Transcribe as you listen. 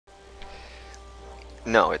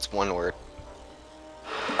No, it's one word.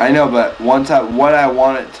 I know, but what I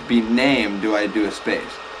want it to be named, do I do a space?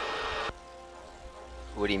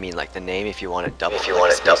 What do you mean, like the name? If you want to double,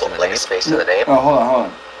 space in the name. Oh,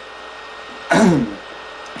 hold on.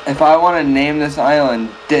 If I want to name this island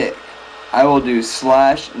Dick, I will do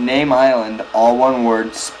 / name island, all one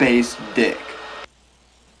word, space Dick.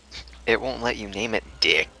 It won't let you name it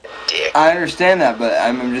Dick. I understand that, but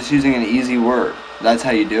I'm just using an easy word. That's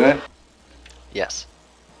how you do it? Yes.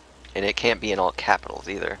 And it can't be in all capitals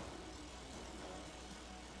either.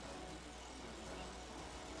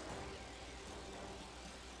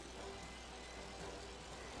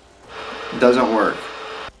 Doesn't work.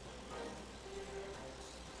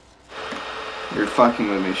 You're fucking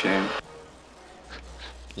with me, Shane.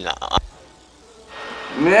 Nah.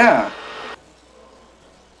 Yeah.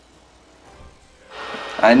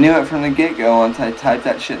 I knew it from the get-go once I typed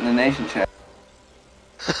that shit in the nation chat.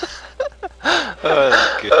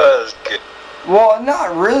 That's good. Well,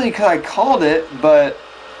 not really, because I called it, but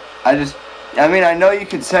I mean, I know you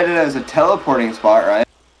could set it as a teleporting spot, right?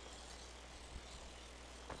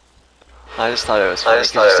 I just thought it was funny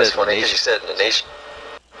because you said nation.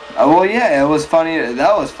 Well, yeah, it was funny.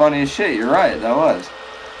 That was funny as shit. You're right, that was.